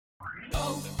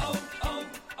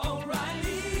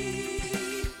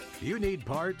You need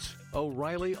parts?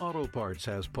 O'Reilly Auto Parts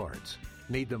has parts.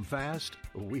 Need them fast?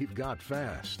 We've got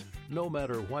fast. No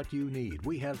matter what you need,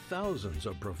 we have thousands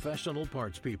of professional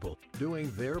parts people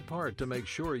doing their part to make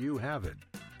sure you have it.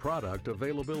 Product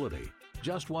availability.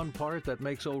 Just one part that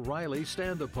makes O'Reilly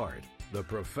stand apart. The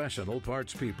professional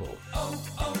parts people.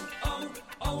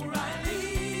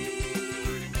 O'Reilly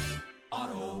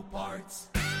Auto Parts.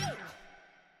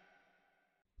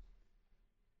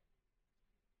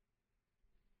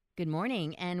 Good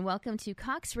morning, and welcome to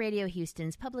Cox Radio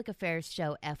Houston's Public Affairs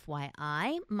Show,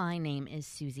 FYI. My name is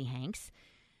Susie Hanks.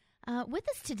 With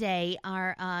us today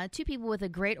are two people with a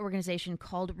great organization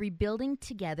called Rebuilding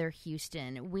Together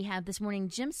Houston. We have this morning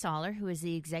Jim Soller, who is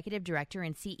the Executive Director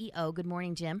and CEO. Good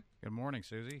morning, Jim. Good morning,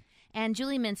 Susie. And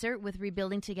Julie Mintzer with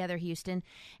Rebuilding Together Houston.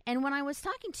 And when I was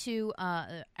talking to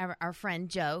our friend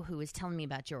Joe, who was telling me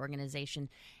about your organization,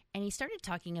 and he started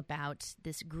talking about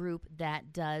this group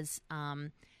that does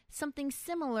something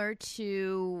similar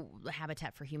to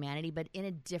Habitat for Humanity, but in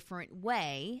a different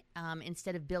way.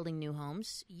 Instead of building new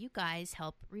homes, you guys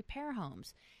help repair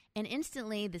homes. And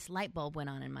instantly, this light bulb went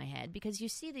on in my head, because you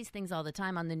see these things all the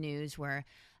time on the news where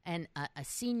a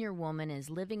senior woman is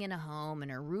living in a home and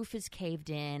her roof is caved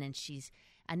in, and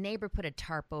a neighbor put a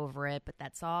tarp over it, but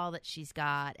that's all that she's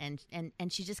got, and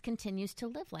she just continues to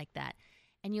live like that.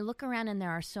 And you look around, and there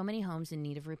are so many homes in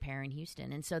need of repair in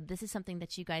Houston. And so this is something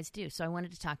that you guys do. So I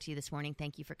wanted to talk to you this morning.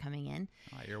 Thank you for coming in.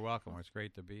 You're welcome. It's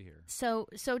great to be here. So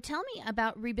tell me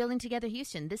about Rebuilding Together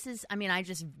Houston. This is, I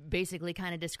just basically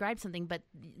kind of described something, but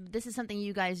this is something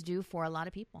you guys do for a lot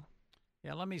of people.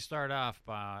 Yeah, let me start off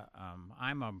by,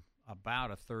 I'm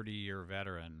about a 30-year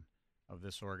veteran of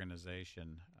this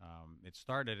organization. It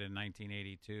started in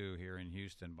 1982 here in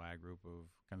Houston by a group of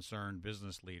concerned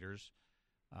business leaders.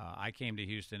 I came to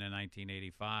Houston in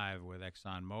 1985 with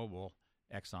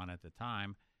Exxon at the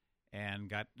time, and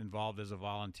got involved as a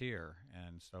volunteer,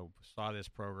 and so saw this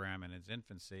program in its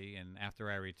infancy. And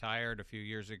after I retired a few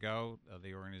years ago,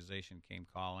 the organization came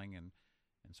calling, and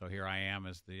so here I am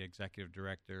as the executive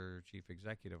director, chief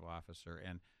executive officer.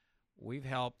 And we've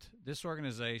helped, this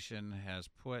organization has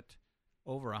put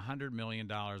over $100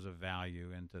 million of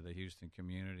value into the Houston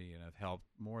community, and have helped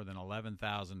more than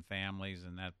 11,000 families,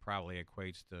 and that probably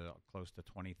equates to close to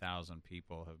 20,000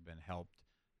 people have been helped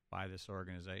by this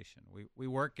organization. We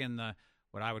work in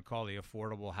what I would call the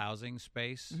affordable housing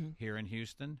space here in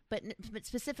Houston. But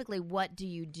specifically, what do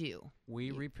you do?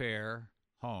 We repair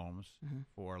homes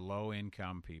for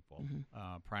low-income people,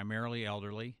 primarily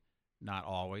elderly, not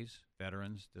always,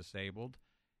 veterans, disabled.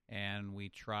 And we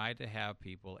try to have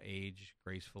people age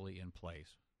gracefully in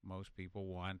place. Most people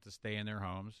want to stay in their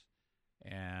homes,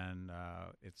 and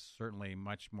it's certainly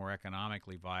much more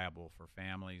economically viable for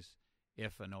families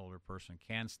if an older person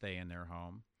can stay in their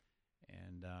home.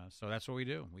 And so that's what we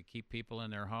do. We keep people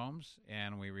in their homes,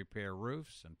 and we repair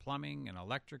roofs and plumbing and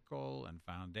electrical and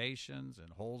foundations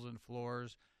and holes in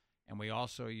floors. And we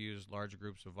also use large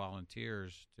groups of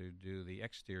volunteers to do the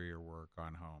exterior work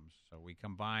on homes. So we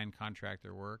combine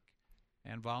contractor work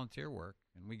and volunteer work,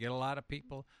 and we get a lot of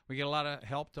people. We get a lot of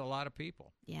help to a lot of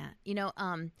people. Yeah.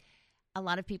 A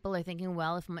lot of people are thinking,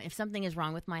 well, if something is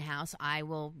wrong with my house, I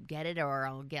will get it, or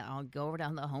I'll go over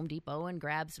down to the Home Depot and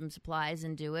grab some supplies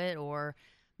and do it, or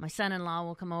my son-in-law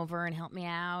will come over and help me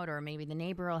out, or maybe the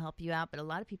neighbor will help you out. But a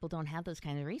lot of people don't have those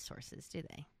kind of resources, do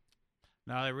they?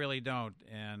 No, they really don't.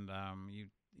 And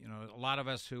a lot of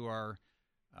us who are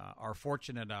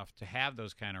fortunate enough to have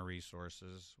those kind of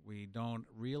resources, we don't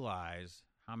realize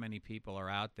how many people are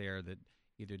out there that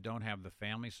either don't have the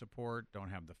family support,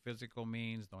 don't have the physical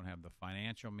means, don't have the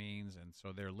financial means, and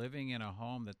so they're living in a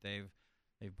home that they've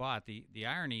bought. The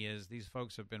irony is these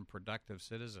folks have been productive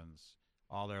citizens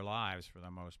all their lives for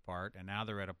the most part, and now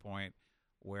they're at a point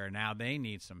where now they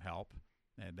need some help.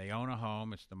 They own a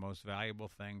home. It's the most valuable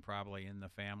thing probably in the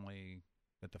family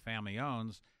that the family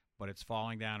owns, but it's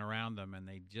falling down around them, and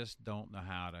they just don't know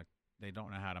how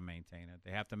to maintain it.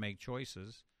 They have to make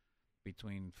choices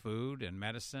between food and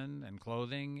medicine and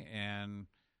clothing and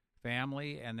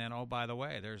family, and then, oh, by the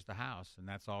way, there's the house, and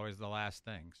that's always the last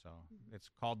thing. So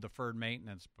it's called deferred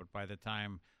maintenance, but by the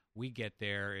time we get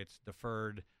there, it's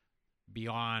deferred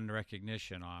beyond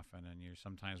recognition often, and you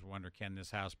sometimes wonder, can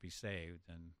this house be saved?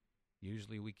 And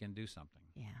usually we can do something.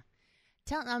 Yeah.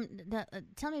 Tell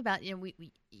me about,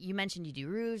 you mentioned you do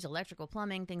roofs, electrical,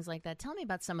 plumbing, things like that. Tell me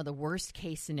about some of the worst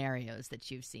case scenarios that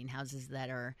you've seen, houses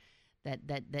that are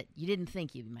that you didn't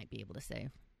think you might be able to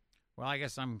save. Well, I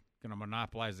guess I'm going to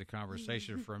monopolize the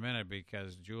conversation for a minute,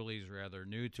 because Julie's rather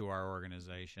new to our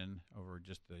organization, over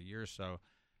just a year or so.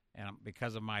 And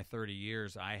because of my 30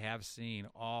 years, I have seen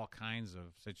all kinds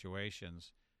of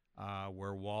situations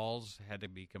where walls had to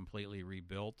be completely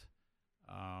rebuilt.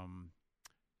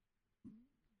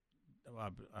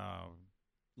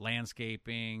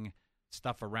 Landscaping,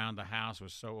 stuff around the house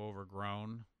was so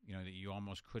overgrown, that you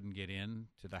almost couldn't get in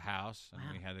to the house, and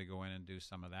Wow. we had to go in and do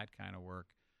some of that kind of work.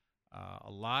 A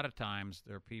lot of times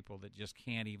there are people that just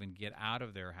can't even get out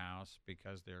of their house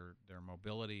because their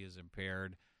mobility is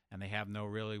impaired, and they have no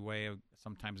really way of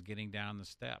sometimes getting down the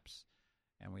steps.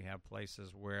 And we have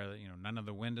places where none of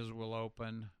the windows will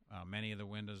open. Many of the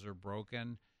windows are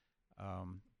broken,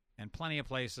 and plenty of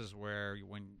places where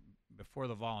before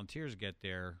the volunteers get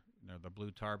there, the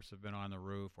blue tarps have been on the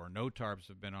roof or no tarps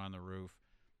have been on the roof,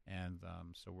 and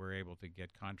so we're able to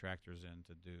get contractors in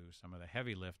to do some of the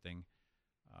heavy lifting.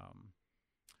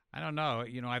 I don't know.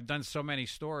 I've done so many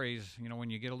stories. When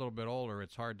you get a little bit older,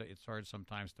 it's hard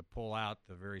sometimes to pull out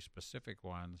the very specific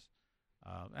ones.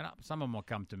 And some of them will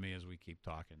come to me as we keep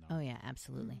talking, though. Oh, yeah,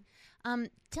 absolutely.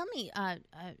 Tell me,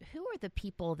 who are the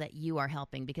people that you are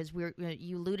helping? Because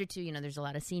you alluded to, there's a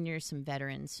lot of seniors, some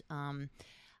veterans.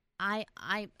 I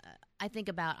think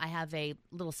about, I have a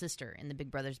little sister in the Big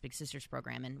Brothers Big Sisters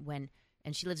program,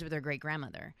 and she lives with her great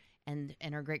grandmother, and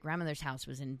her great grandmother's house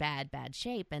was in bad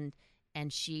shape, and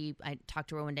I talked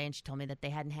to her one day, and she told me that they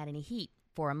hadn't had any heat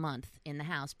for a month in the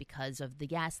house because of the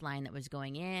gas line that was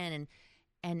going in,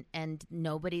 and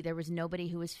there was nobody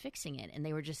who was fixing it, and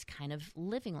they were just kind of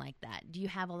living like that. Do you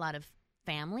have a lot of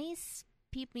families?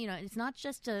 People, it's not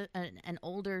just an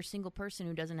older single person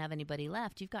who doesn't have anybody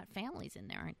left. You've got families in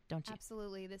there, don't you?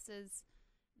 Absolutely. That's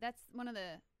one of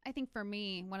I think for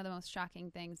me, one of the most shocking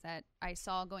things that I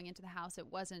saw going into the house. It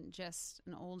wasn't just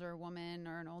an older woman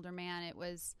or an older man. It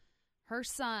was her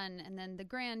son, and then the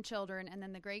grandchildren, and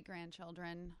then the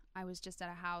great-grandchildren. I was just at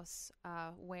a house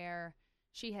where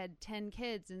she had 10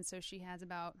 kids, and so she has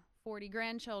about 40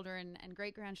 grandchildren and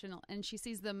great-grandchildren, and she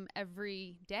sees them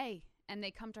every day, and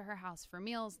they come to her house for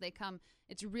meals.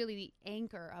 It's really the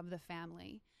anchor of the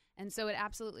family. And so it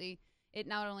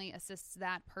not only assists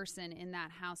that person in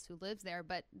that house who lives there,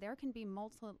 but there can be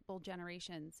multiple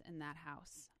generations in that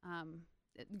house.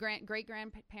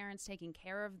 Great-grandparents taking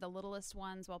care of the littlest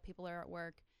ones while people are at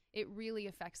work. It really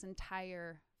affects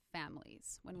entire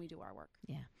families when we do our work.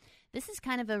 Yeah. This is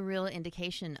kind of a real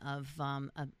indication of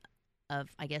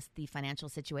I guess, the financial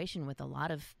situation with a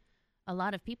lot of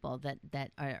people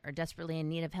that are desperately in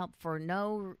need of help for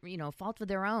no fault of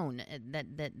their own.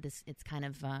 It's kind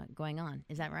of going on.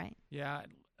 Is that right? Yeah.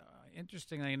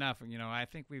 Interestingly enough, I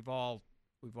think we've all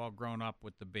grown up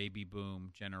with the baby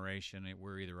boom generation.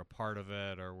 We're either a part of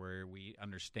it or where we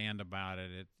understand about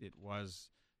it. It was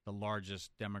the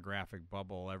largest demographic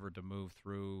bubble ever to move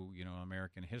through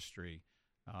American history.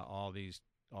 All these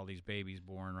babies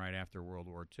born right after World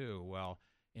War II. Well,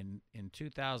 in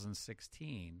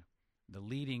 2016, the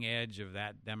leading edge of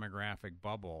that demographic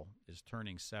bubble is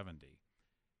turning 70.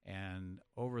 And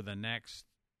over the next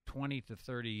 20 to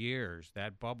 30 years,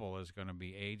 that bubble is going to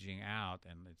be aging out,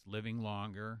 and it's living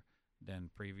longer than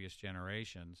previous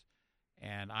generations.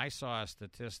 And I saw a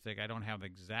statistic. I don't have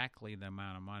exactly the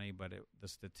amount of money, but the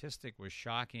statistic was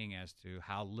shocking as to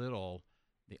how little,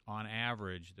 on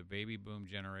average, the baby boom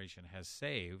generation has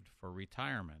saved for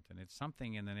retirement. And it's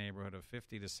something in the neighborhood of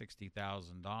 $50,000 to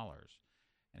 $60,000.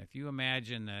 And if you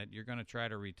imagine that you're going to try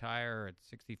to retire at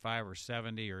 65 or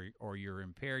 70, or you're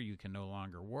impaired, you can no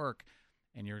longer work,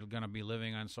 and you're going to be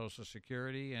living on Social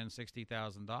Security and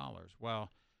 $60,000.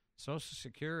 Well, Social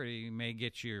Security may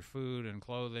get you your food and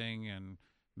clothing and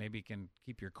maybe can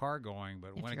keep your car going,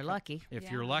 but if you're lucky.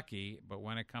 You're lucky, but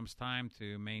when it comes time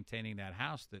to maintaining that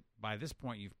house that by this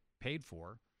point you've paid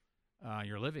for,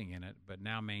 you're living in it, but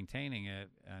now maintaining it,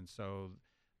 and so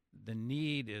the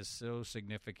need is so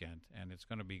significant, and it's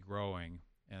going to be growing,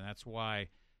 and that's why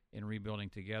in Rebuilding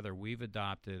Together we've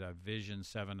adopted a Vision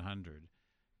 700.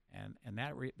 And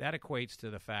that equates to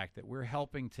the fact that we're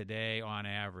helping today, on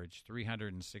average,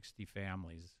 360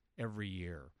 families every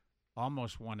year,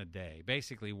 almost one a day.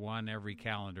 Basically, one every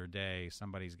calendar day,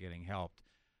 somebody's getting helped.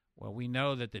 Well, we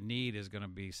know that the need is going to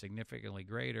be significantly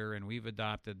greater, and we've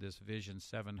adopted this Vision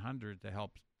 700 to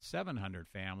help 700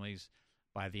 families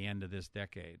by the end of this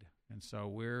decade. And so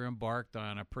we're embarked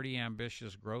on a pretty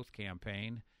ambitious growth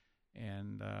campaign,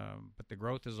 and but the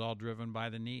growth is all driven by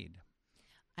the need.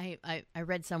 I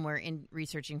read somewhere in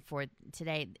researching for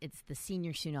today, it's the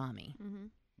senior tsunami. Mm-hmm.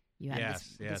 You have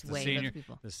this wave of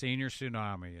people. The senior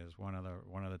tsunami is one of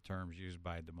the terms used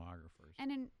by demographers.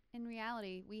 And in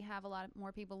reality, we have a lot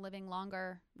more people living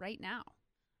longer right now.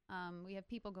 We have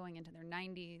people going into their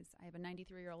 90s. I have a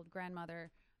 93-year-old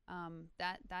grandmother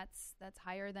that's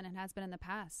higher than it has been in the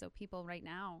past. So people right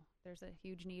now, there's a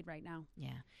huge need right now.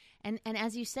 Yeah, and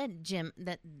as you said, Jim,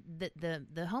 that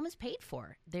the home is paid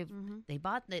for. They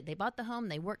bought the home.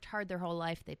 They worked hard their whole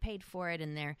life. They paid for it,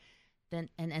 and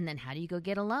then how do you go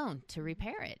get a loan to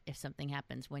repair it if something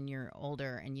happens when you're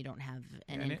older and you don't have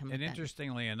an income? And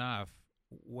interestingly enough,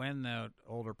 when the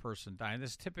older person dies,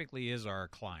 this typically is our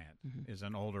client, is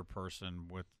an older person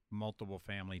with multiple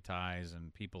family ties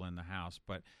and people in the house.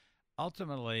 But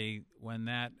ultimately, when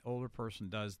that older person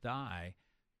does die,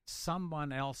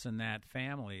 someone else in that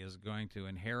family is going to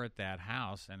inherit that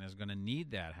house and is going to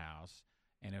need that house.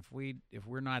 And if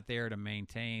we're not there to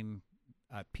maintain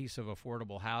a piece of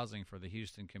affordable housing for the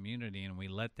Houston community, and we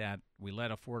let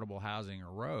affordable housing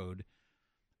erode,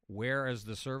 where is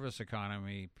the service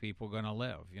economy people going to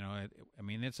live?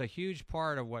 It's a huge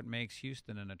part of what makes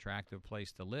Houston an attractive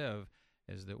place to live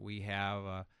is that we have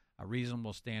a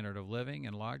reasonable standard of living,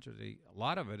 and largely a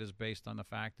lot of it is based on the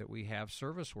fact that we have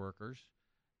service workers,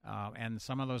 and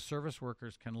some of those service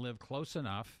workers can live close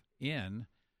enough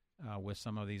with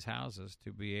some of these houses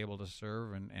to be able to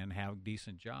serve and have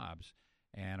decent jobs.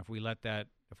 And if we let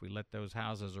those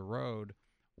houses erode,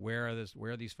 where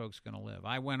are these folks going to live?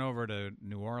 I went over to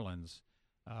New Orleans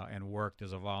and worked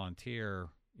as a volunteer,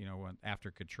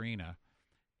 after Katrina.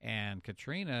 And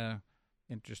Katrina,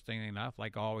 interestingly enough,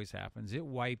 like always happens, it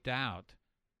wiped out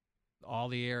all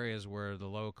the areas where the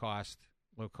low cost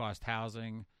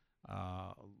housing,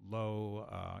 low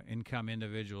income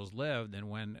individuals lived. And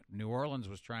when New Orleans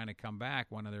was trying to come back,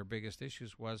 one of their biggest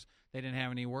issues was they didn't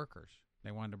have any workers. They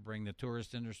wanted to bring the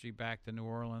tourist industry back to New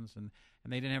Orleans, and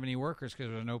they didn't have any workers because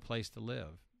there was no place to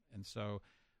live. And so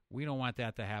we don't want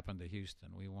that to happen to Houston.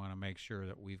 We want to make sure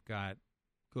that we've got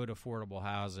good, affordable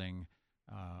housing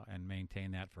and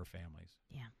maintain that for families.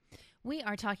 Yeah. We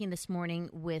are talking this morning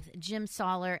with Jim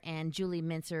Soller and Julie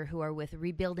Mintzer, who are with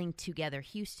Rebuilding Together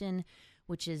Houston,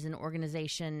 which is an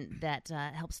organization that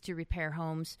helps to repair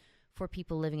homes for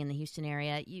people living in the Houston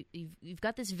area. You've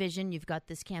got this vision, you've got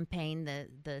this campaign,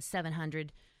 the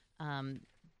 700,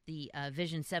 the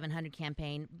Vision 700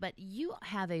 campaign, but you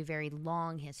have a very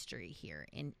long history here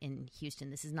in Houston.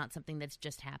 This is not something that's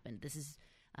just happened. This is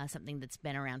something that's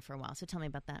been around for a while. So tell me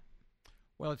about that.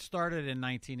 Well, it started in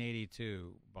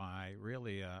 1982 by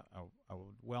really a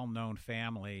well-known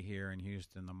family here in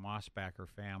Houston, the Mossbacker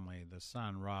family. The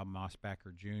son, Rob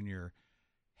Mossbacker Jr.,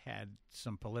 had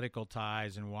some political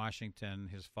ties in Washington.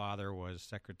 His father was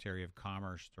Secretary of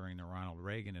Commerce during the Ronald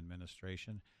Reagan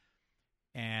administration,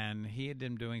 and he had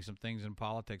been doing some things in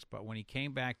politics. But when he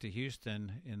came back to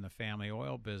Houston in the family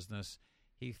oil business,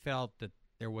 he felt that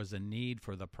there was a need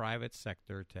for the private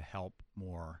sector to help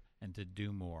more and to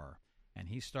do more. And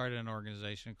he started an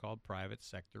organization called Private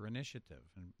Sector Initiative,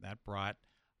 and that brought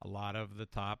a lot of the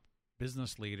top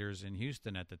business leaders in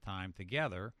Houston at the time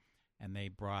together, and they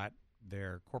brought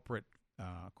their corporate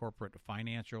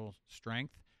financial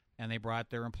strength, and they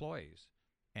brought their employees,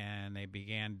 and they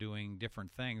began doing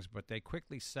different things. But they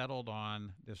quickly settled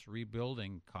on this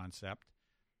rebuilding concept,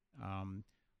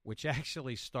 which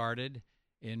actually started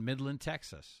in Midland,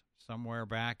 Texas, somewhere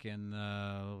back in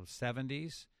the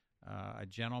 70s. A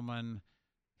gentleman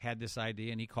had this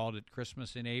idea, and he called it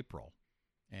Christmas in April.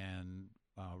 And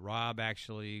Rob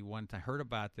actually, heard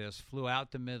about this, flew out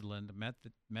to Midland,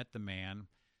 met the man,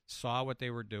 saw what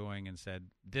they were doing, and said,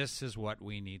 this is what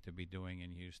we need to be doing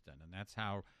in Houston. And that's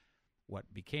how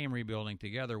what became Rebuilding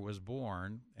Together was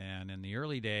born. And in the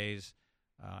early days,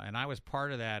 and I was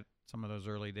part of that, some of those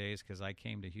early days, because I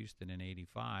came to Houston in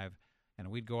 85, and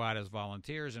we'd go out as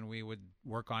volunteers, and we would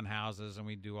work on houses, and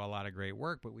we'd do a lot of great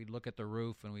work, but we'd look at the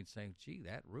roof, and we'd say, gee,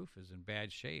 that roof is in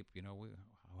bad shape.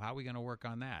 How are we going to work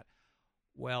on that?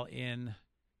 Well, in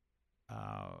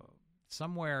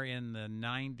somewhere in the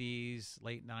 90s,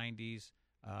 late 90s,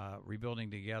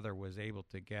 Rebuilding Together was able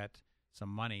to get some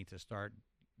money to start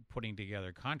putting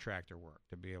together contractor work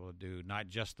to be able to do not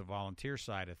just the volunteer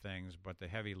side of things, but the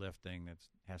heavy lifting that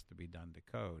has to be done to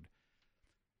code.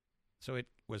 So it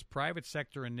was Private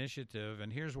Sector Initiative,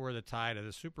 and here's where the tie to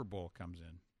the Super Bowl comes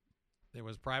in. There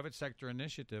was Private Sector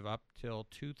Initiative up till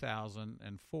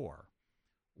 2004,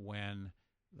 when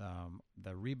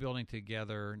the Rebuilding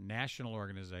Together national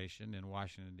organization in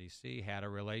Washington, D.C. had a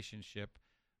relationship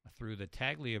through the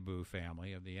Tagliabue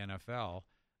family of the NFL,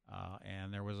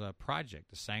 and there was a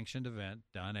project, a sanctioned event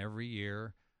done every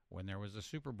year when there was a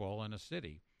Super Bowl in a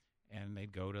city. And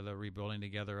they'd go to the Rebuilding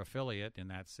Together affiliate in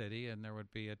that city, and there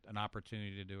would be an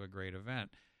opportunity to do a great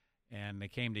event. And they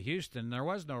came to Houston. There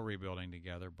was no Rebuilding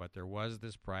Together, but there was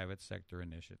this Private Sector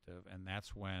Initiative, and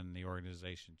that's when the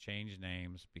organization changed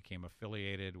names, became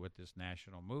affiliated with this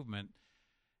national movement.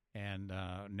 And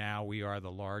now we are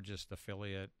the largest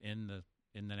affiliate in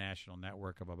the national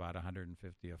network of about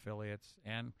 150 affiliates.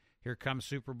 And here comes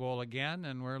Super Bowl again,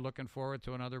 and we're looking forward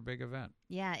to another big event.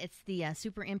 Yeah, it's the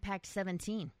Super Impact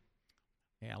 17.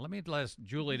 Yeah, let me let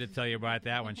Julie to tell you about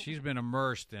that one. She's been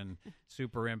immersed in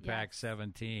Super Impact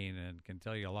 17 and can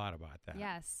tell you a lot about that.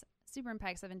 Yes, Super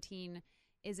Impact 17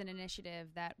 is an initiative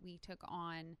that we took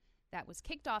on that was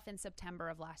kicked off in September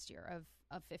of last year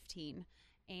of 15.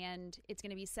 And it's going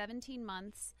to be 17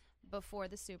 months before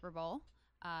the Super Bowl.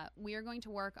 We are going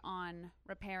to work on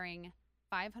repairing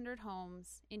 500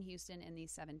 homes in Houston in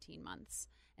these 17 months.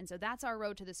 And so that's our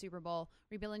road to the Super Bowl.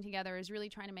 Rebuilding Together is really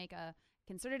trying to make a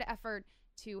concerted effort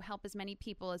to help as many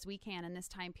people as we can in this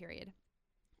time period.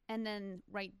 And then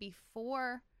right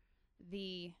before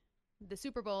the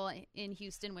Super Bowl in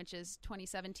Houston, which is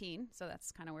 2017, so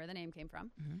that's kind of where the name came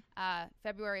from,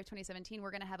 February of 2017, we're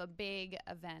going to have a big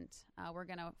event. We're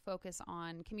going to focus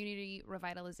on community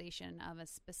revitalization of a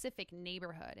specific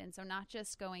neighborhood. And so not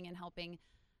just going and helping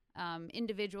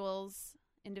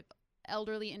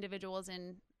elderly individuals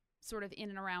in sort of in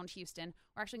and around Houston.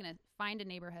 We're actually going to find a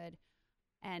neighborhood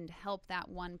and help that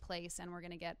one place, and we're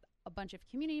going to get a bunch of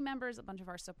community members, a bunch of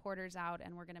our supporters out,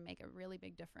 and we're going to make a really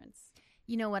big difference.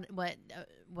 You know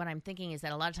what I'm thinking is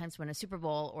that a lot of times when a Super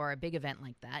Bowl or a big event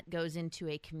like that goes into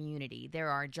a community, there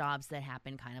are jobs that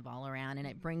happen kind of all around, and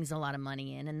it brings a lot of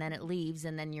money in, and then it leaves,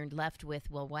 and then you're left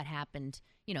with, well, what happened?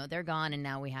 You know, they're gone, and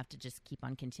now we have to just keep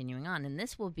on continuing on. And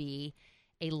this will be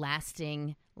a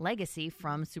lasting legacy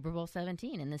from Super Bowl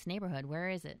 17 in this neighborhood. Where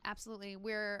is it? Absolutely.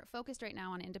 We're focused right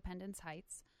now on Independence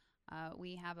Heights.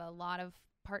 We have a lot of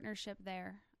partnership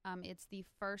there. It's the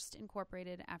first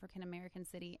incorporated African-American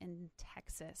city in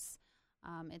Texas.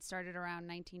 It started around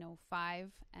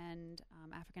 1905, and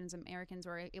African-Americans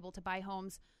were able to buy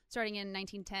homes starting in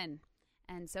 1910.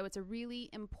 And so it's a really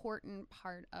important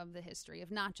part of the history of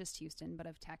not just Houston, but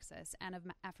of Texas and of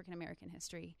African-American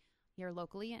history here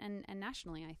locally and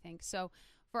nationally, I think. So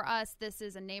for us, this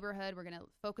is a neighborhood. We're going to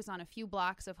focus on a few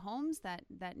blocks of homes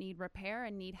that need repair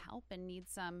and need help and need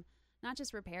some, not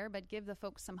just repair, but give the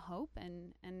folks some hope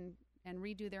and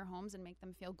redo their homes and make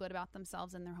them feel good about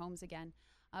themselves and their homes again.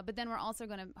 But then we're also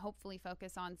going to hopefully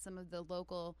focus on some of the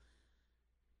local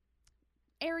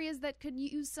areas that could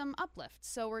use some uplift.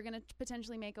 So we're going to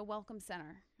potentially make a welcome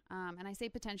center. And I say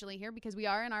potentially here because we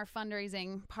are in our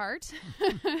fundraising part.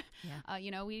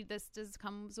 This just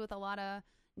comes with a lot of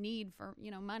need for,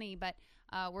 money, but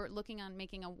we're looking on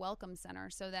making a welcome center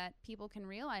so that people can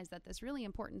realize that this really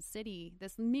important city,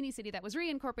 this mini city that was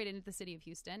reincorporated into the city of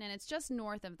Houston, and it's just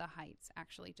north of the Heights,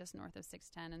 actually, just north of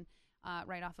 610 and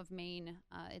right off of Main.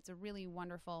 It's a really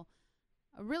wonderful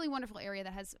area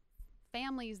that has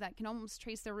families that can almost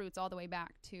trace their roots all the way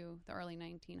back to the early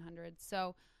 1900s.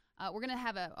 So we're going to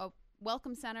have a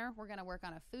welcome center. We're going to work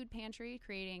on a food pantry,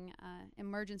 creating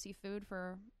emergency food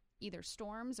for either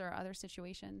storms or other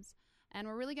situations. And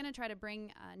we're really going to try to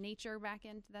bring nature back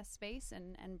into the space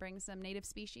and bring some native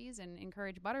species and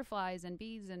encourage butterflies and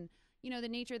bees and, the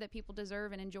nature that people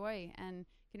deserve and enjoy and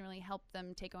can really help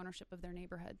them take ownership of their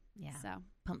neighborhood. Yeah. So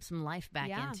pump some life back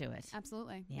into it.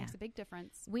 Absolutely. Yeah. Makes a big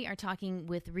difference. We are talking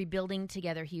with Rebuilding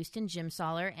Together Houston. Jim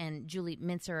Soller and Julie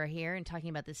Mintzer are here and talking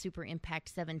about the Super Impact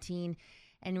 17.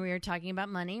 And we're talking about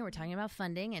money. We're talking about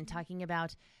funding and talking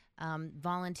about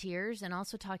volunteers and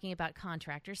also talking about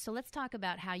contractors. So let's talk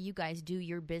about how you guys do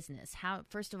your business.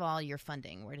 First of all, your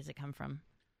funding, where does it come from?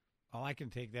 Well, I can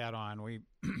take that on.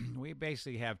 We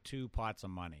basically have two pots of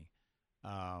money.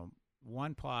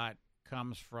 One pot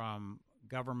comes from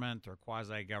government or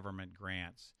quasi-government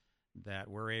grants that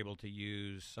we're able to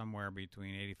use somewhere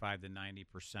between 85 to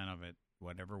 90% of it,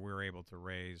 whatever we're able to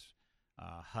raise.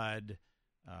 HUD,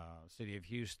 City of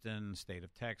Houston, State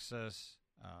of Texas,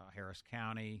 Harris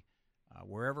County,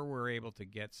 wherever we're able to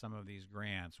get some of these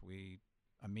grants, we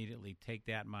immediately take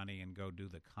that money and go do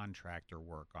the contractor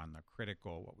work on the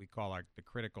critical, what we call the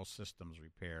critical systems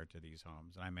repair to these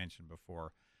homes. And I mentioned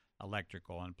before,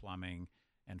 electrical and plumbing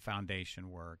and foundation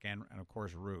work, and of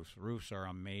course roofs. Roofs are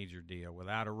a major deal.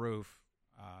 Without a roof,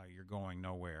 you're going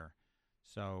nowhere.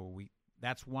 So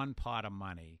that's one pot of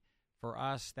money. For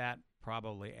us, that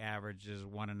probably averages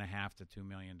 $1.5 to $2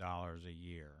 million a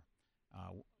year.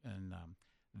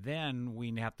 Then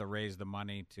we have to raise the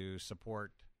money to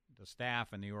support the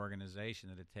staff and the organization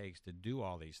that it takes to do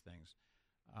all these things.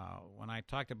 When I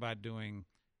talked about doing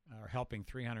or helping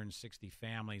 360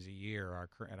 families a year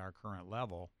at our current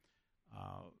level,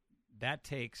 that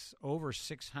takes over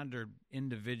 600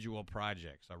 individual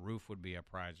projects. A roof would be a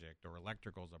project, or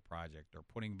electrical is a project, or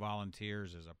putting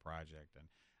volunteers is a project, and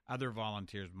other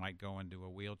volunteers might go and do a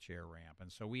wheelchair ramp.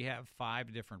 And so we have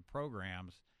 5 different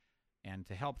programs And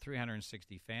to help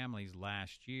 360 families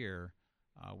last year,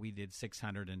 we did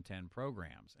 610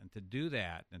 programs. And to do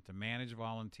that and to manage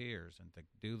volunteers and to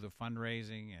do the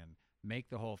fundraising and make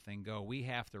the whole thing go, we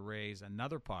have to raise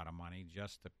another pot of money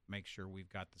just to make sure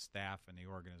we've got the staff and the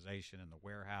organization and the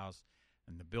warehouse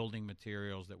and the building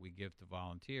materials that we give to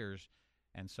volunteers.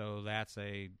 And so that's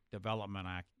a development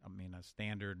act. A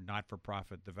standard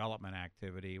not-for-profit development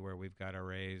activity where we've got to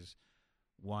raise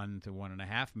 $1 to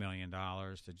 $1.5 million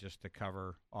to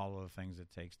cover all of the things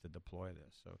it takes to deploy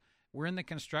this. So we're in the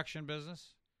construction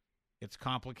business. It's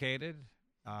complicated.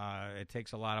 It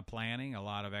takes a lot of planning, a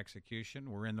lot of execution.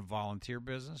 We're in the volunteer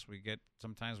business.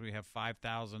 Sometimes we have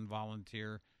 5,000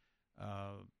 volunteer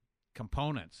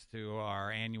components to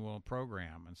our annual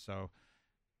program, and so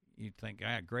you think,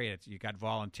 great, you got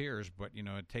volunteers, but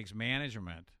it takes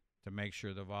management to make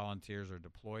sure the volunteers are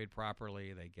deployed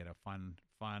properly. They get a fun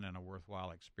and a worthwhile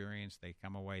experience. They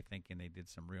come away thinking they did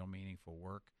some real meaningful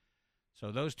work.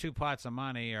 So those two pots of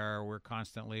money we're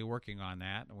constantly working on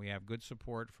that, and we have good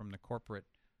support from the corporate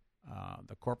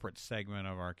segment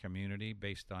of our community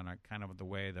based on kind of the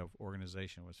way the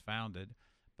organization was founded.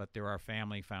 But there are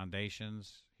family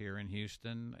foundations here in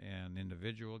Houston and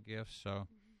individual gifts. So,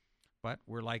 but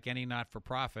we're like any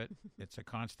not-for-profit. It's a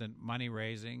constant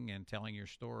money-raising and telling your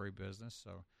story business.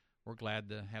 So we're glad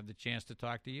to have the chance to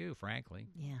talk to you, frankly.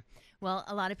 Yeah. Well,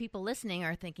 a lot of people listening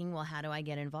are thinking, well, how do I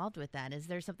get involved with that? Is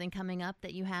there something coming up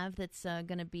that you have that's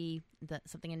going to be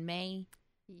something in May?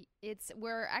 It's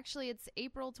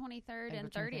April 23rd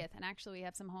and 30th. And actually we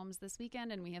have some homes this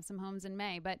weekend and we have some homes in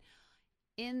May. But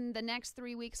in the next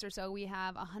 3 weeks or so, we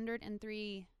have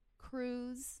 103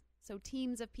 crews, so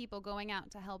teams of people going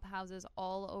out to help houses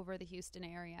all over the Houston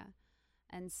area.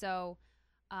 And so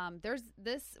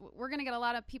we're going to get a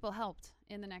lot of people helped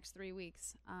in the next 3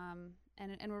 weeks. And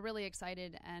we're really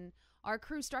excited. And our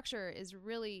crew structure is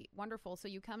really wonderful. So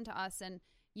you come to us and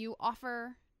you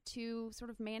offer to sort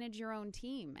of manage your own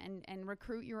team and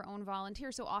recruit your own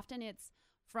volunteers. So often it's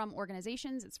from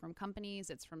organizations, it's from companies,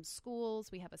 it's from schools.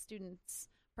 We have a students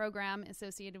program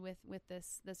associated with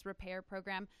this repair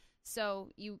program.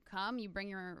 So you come, you bring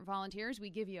your volunteers, we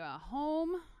give you a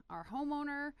home, our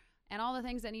homeowner, and all the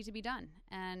things that need to be done.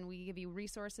 And we give you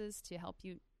resources to help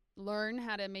you learn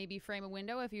how to maybe frame a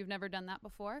window if you've never done that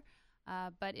before.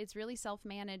 But it's really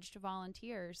self-managed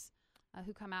volunteers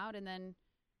who come out, and then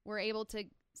we're able to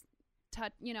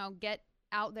get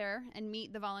out there and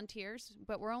meet the volunteers.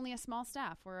 But we're only a small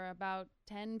staff. We're about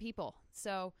 10 people.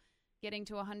 So getting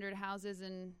to 100 houses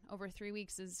in over 3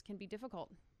 weeks can be difficult.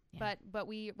 Yeah. But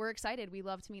we're excited. We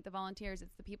love to meet the volunteers.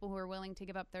 It's the people who are willing to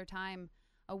give up their time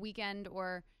a weekend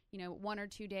or 1 or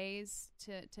 2 days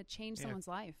to change someone's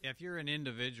life. If you're an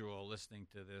individual listening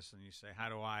to this and you say, how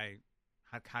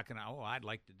can I, I'd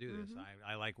like to do this.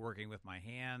 I like working with my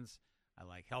hands. I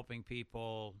like helping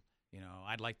people.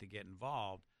 I'd like to get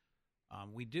involved.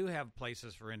 We do have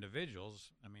places for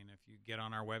individuals. If you get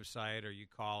on our website or you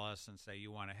call us and say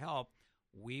you want to help,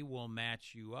 we will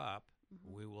match you up.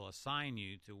 We will assign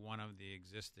you to one of the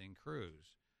existing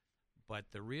crews. But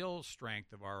the real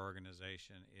strength of our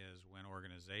organization is when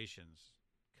organizations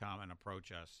come and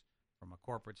approach us from a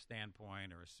corporate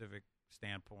standpoint or a civic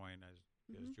standpoint, as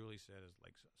Julie said, is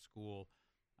like school.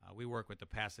 We work with the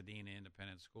Pasadena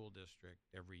Independent School District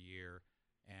every year,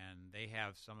 and they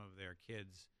have some of their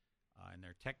kids in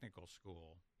their technical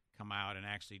school come out and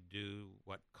actually do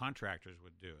what contractors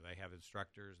would do. They have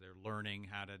instructors. They're learning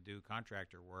how to do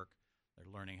contractor work.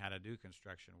 They're learning how to do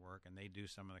construction work, and they do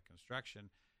some of the construction.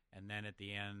 And then at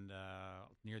the end,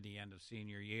 near the end of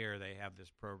senior year, they have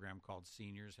this program called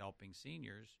Seniors Helping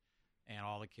Seniors, and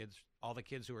all the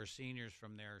kids who are seniors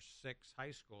from their 6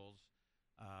 high schools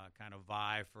kind of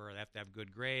vie for. They have to have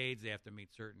good grades. They have to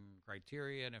meet certain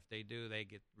criteria, and if they do, they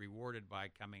get rewarded by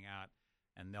coming out,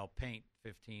 and they'll paint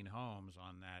 15 homes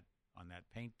on that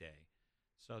paint day.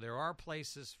 So there are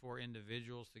places for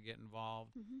individuals to get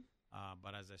involved,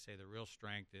 but as I say, the real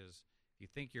strength is if you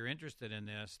think you're interested in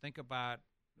this, think about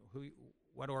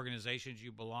what organizations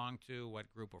you belong to,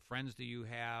 what group of friends do you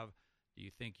have. Do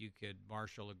you think you could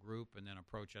marshal a group and then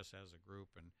approach us as a group,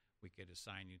 and we could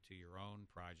assign you to your own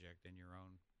project and your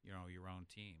own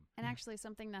team. And actually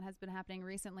something that has been happening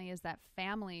recently is that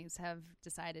families have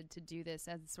decided to do this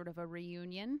as sort of a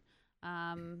reunion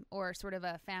or sort of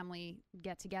a family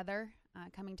get-together,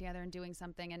 coming together and doing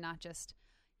something and not just,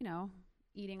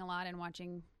 eating a lot and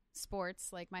watching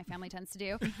sports like my family tends to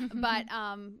do, but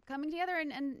coming together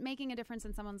and making a difference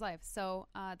in someone's life. So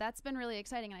that's been really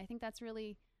exciting, and I think that's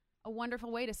really a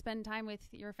wonderful way to spend time with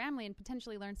your family and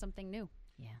potentially learn something new.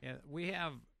 Yeah, we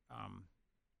have,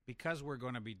 because we're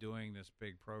going to be doing this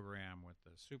big program with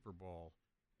the Super Bowl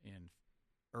in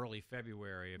early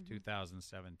February of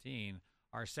 2017,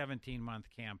 our 17-month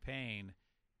campaign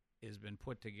has been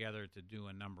put together to do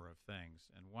a number of things,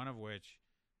 and one of which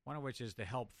is to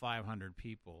help 500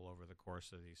 people over the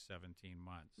course of these 17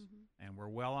 months. And we're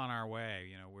well on our way.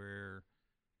 You know,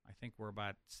 I think we're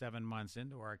about 7 months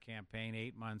into our campaign,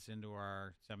 8 months into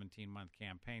our 17-month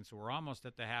campaign. So we're almost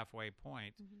at the halfway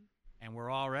point, and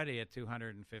we're already at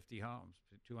 250 homes,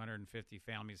 250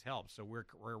 families helped. So we're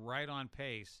right on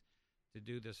pace to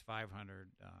do this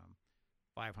 500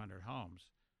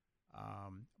 homes.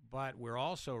 But we're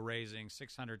also raising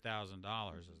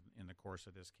 $600,000 in the course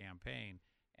of this campaign,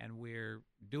 and we're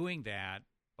doing that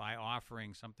by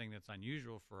offering something that's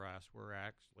unusual for us. We're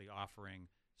actually offering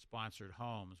sponsored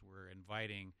homes. We're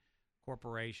inviting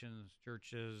corporations,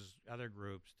 churches, other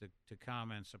groups to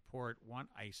come and support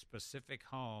a specific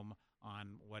home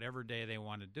on whatever day they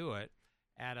want to do it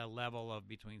at a level of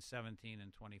between $17,000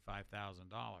 and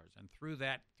 $25,000. And through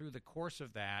the course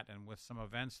of that, and with some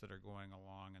events that are going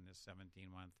along in this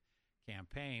 17-month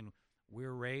campaign,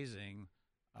 we're raising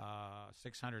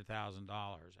 $600,000,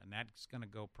 and that's going to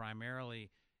go primarily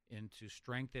into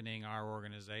strengthening our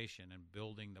organization and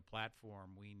building the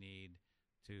platform we need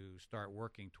to start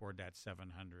working toward that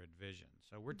 700 vision.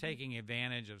 So we're taking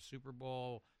advantage of Super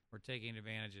Bowl. We're taking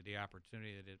advantage of the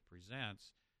opportunity that it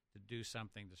presents to do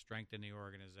something to strengthen the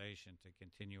organization, to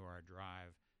continue our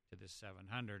drive to this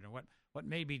 700. And what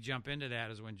made me jump into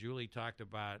that is when Julie talked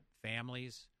about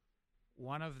families.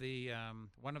 One of the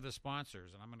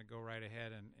sponsors, and I'm going to go right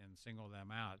ahead and single them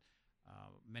out.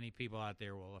 Many people out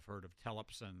there will have heard of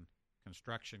Tellefson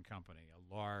Construction Company, a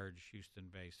large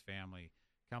Houston-based family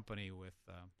company with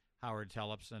Howard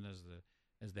Tellefson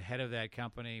as the head of that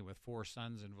company with 4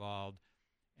 sons involved.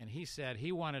 And he said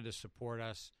he wanted to support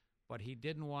us, but he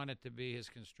didn't want it to be his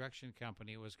construction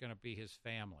company. It was going to be his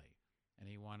family. And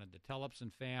he wanted the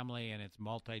Tellefson family and its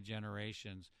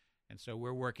multi-generations. And so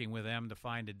we're working with them to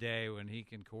find a day when he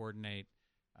can coordinate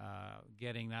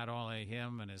getting not only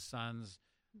him and his sons,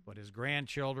 but his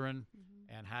grandchildren,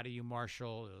 and how do you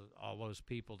marshal all those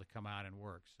people to come out and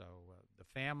work. So the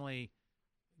family,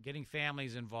 getting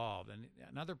families involved. And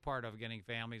another part of getting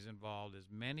families involved is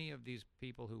many of these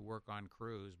people who work on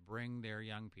crews bring their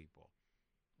young people.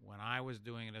 When I was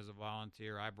doing it as a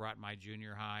volunteer, I brought my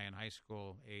junior high and high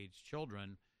school age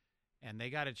children, and they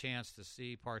got a chance to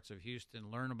see parts of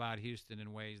Houston, learn about Houston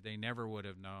in ways they never would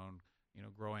have known,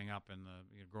 growing up in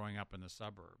the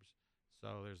suburbs.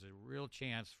 So there's a real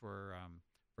chance for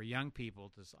young people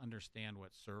to understand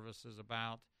what service is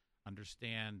about,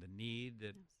 understand the need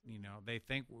that they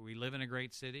think we live in a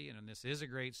great city, and this is a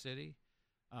great city,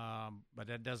 but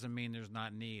that doesn't mean there's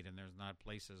not need and there's not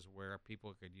places where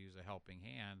people could use a helping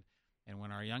hand. And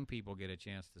when our young people get a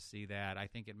chance to see that, I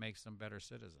think it makes them better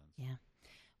citizens. Yeah.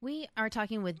 We are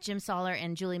talking with Jim Soller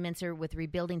and Julie Mintzer with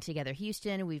Rebuilding Together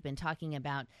Houston. We've been talking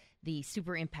about the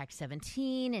Super Impact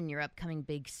 17 and your upcoming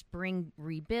big spring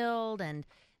rebuild and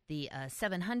the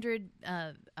 700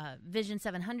 Vision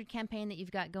 700 campaign that you've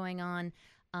got going on,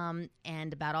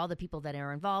 and about all the people that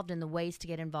are involved and the ways to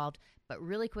get involved. But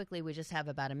really quickly, we just have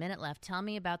about a minute left. Tell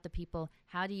me about the people.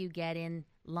 How do you get in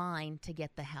line to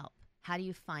get the help? How do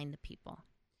you find the people?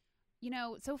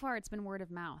 So far it's been word of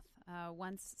mouth.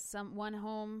 Once one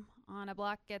home on a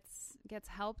block gets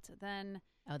helped, then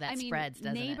spreads,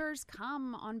 doesn't it? Neighbors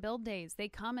come on build days. They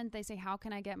come and they say, "How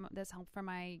can I get this help for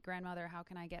my grandmother? How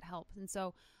can I get help?" And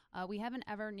so we haven't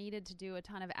ever needed to do a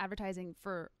ton of advertising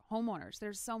for homeowners.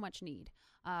 There's so much need.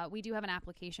 We do have an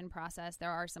application process.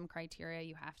 There are some criteria.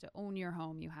 You have to own your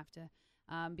home. You have to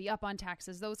be up on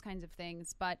taxes, those kinds of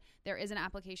things. But there is an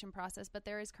application process, but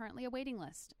there is currently a waiting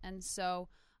list. And so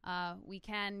we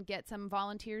can get some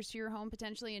volunteers to your home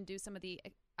potentially and do some of the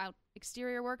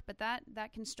exterior work. But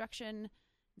that construction,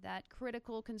 that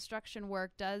critical construction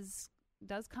work does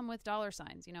come with dollar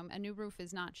signs. A new roof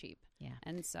is not cheap. Yeah.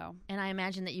 And I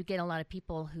imagine that you get a lot of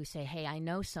people who say, "Hey, I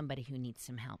know somebody who needs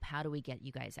some help. How do we get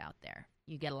you guys out there?"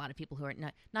 You get a lot of people who are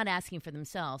not asking for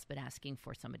themselves, but asking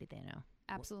for somebody they know.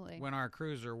 Absolutely. When our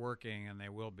crews are working, and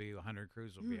there will be 100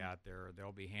 crews will be out there,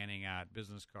 they'll be handing out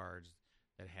business cards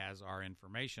that has our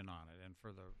information on it. And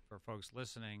for folks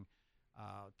listening,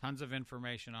 tons of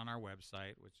information on our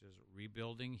website, which is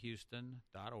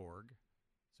rebuildinghouston.org.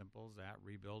 Simple as that,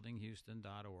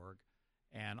 rebuildinghouston.org.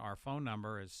 And our phone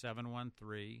number is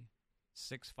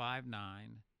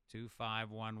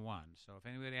 713-659-2511. So if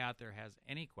anybody out there has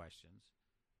any questions,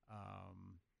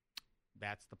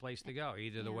 that's the place to go,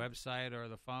 either the website or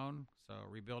the phone. So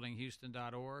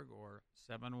rebuildinghouston.org or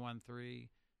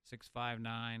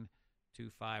 713-659-2511.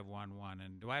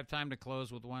 And do I have time to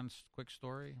close with one quick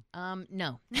story?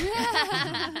 No. All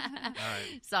right.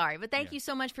 Sorry, but thank you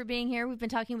so much for being here. We've been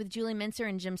talking with Julie Mintzer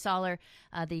and Jim Soller,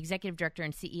 the Executive Director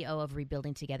and CEO of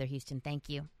Rebuilding Together Houston. Thank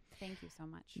you. Thank you so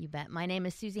much. You bet. My name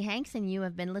is Susie Hanks, and you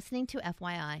have been listening to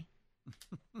FYI.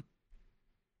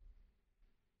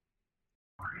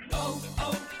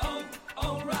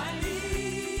 O'Reilly.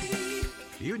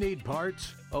 You need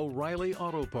parts? O'Reilly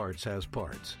Auto Parts has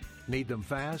parts. Need them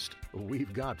fast?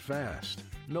 We've got fast.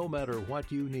 No matter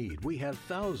what you need, we have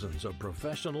thousands of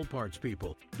professional parts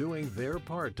people doing their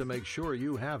part to make sure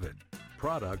you have it.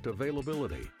 Product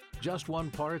availability. Just one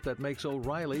part that makes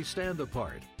O'Reilly stand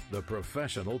apart. The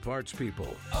professional parts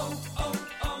people.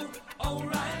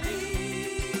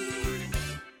 O'Reilly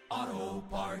Auto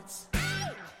Parts.